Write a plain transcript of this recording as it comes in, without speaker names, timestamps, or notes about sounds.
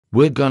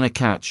We're gonna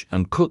catch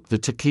and cook the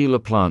tequila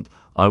plant.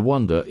 I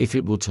wonder if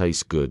it will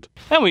taste good.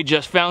 And we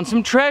just found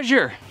some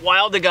treasure.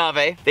 Wild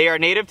agave. They are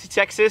native to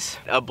Texas.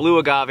 A blue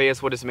agave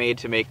is what is made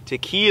to make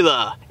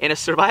tequila. In a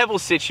survival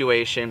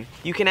situation,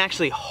 you can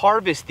actually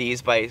harvest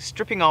these by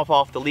stripping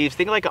off the leaves.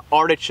 Think like an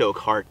artichoke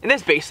heart. And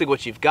that's basically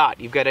what you've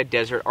got. You've got a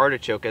desert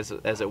artichoke, as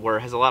it were.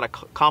 It has a lot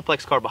of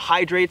complex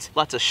carbohydrates,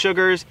 lots of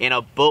sugars, and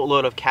a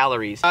boatload of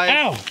calories.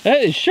 Ow, that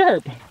is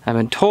sharp. I've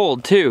been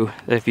told too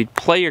that if you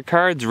play your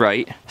cards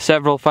right,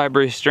 several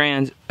fibrous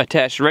strands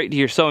attached right to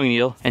your sewing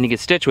needle, and you can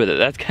stitch with it.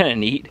 That's kind of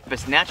neat.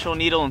 It's natural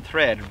needle and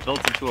thread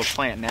built into a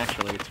plant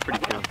naturally. It's pretty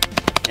cool.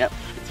 Yep,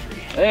 it's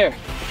free. There.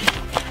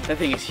 That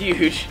thing is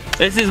huge.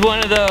 This is one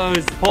of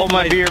those Hold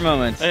my beer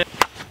moments.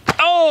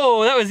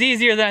 Oh, that was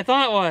easier than I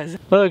thought it was.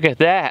 Look at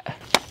that.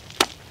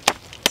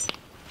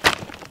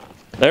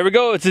 There we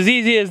go, it's as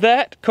easy as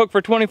that. Cook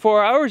for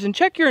 24 hours and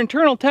check your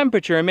internal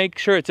temperature and make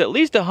sure it's at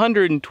least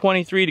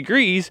 123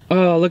 degrees.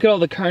 Oh, look at all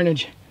the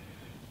carnage.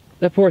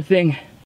 That poor thing.